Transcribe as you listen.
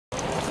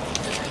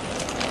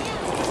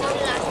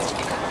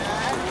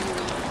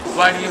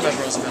Why do you love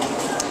Roosevelt?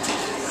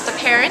 The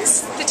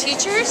parents, the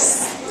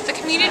teachers, the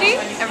community,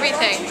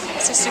 everything.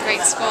 It's just a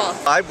great school.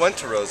 I went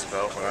to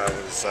Roosevelt when I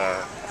was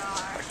a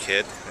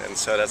kid, and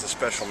so it has a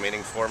special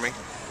meaning for me.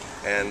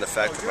 And the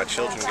fact that my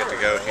children get to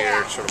go here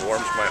sort of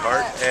warms my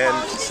heart. And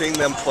seeing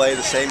them play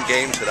the same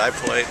games that I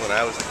played when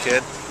I was a kid,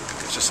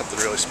 it's just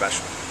something really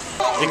special.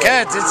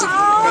 Because it's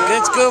a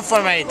good school for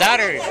my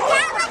daughter.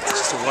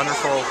 It's just a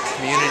wonderful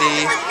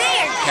community,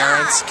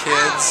 parents,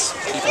 kids,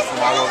 people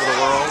from all over the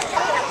world.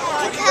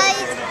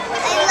 Because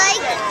I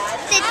like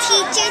the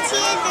teachers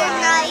here, they're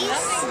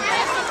nice.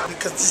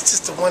 Because it's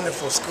just a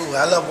wonderful school.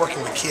 I love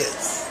working with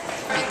kids.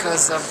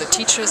 Because of the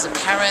teachers, the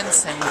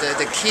parents, and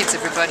the kids,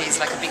 everybody is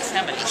like a big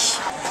family.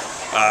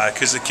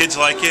 Because the kids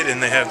like it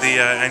and they have the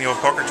annual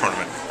poker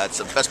tournament. That's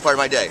the best part of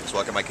my day, is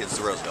walking my kids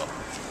to Roosevelt.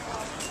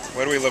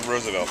 Why do we love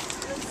Roosevelt?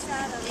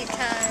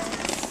 Because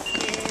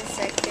it's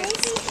a good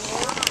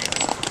school.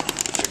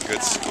 It's a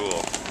good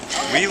school.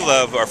 We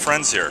love our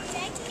friends here,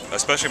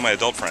 especially my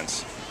adult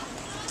friends.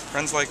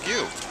 Friends like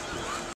you.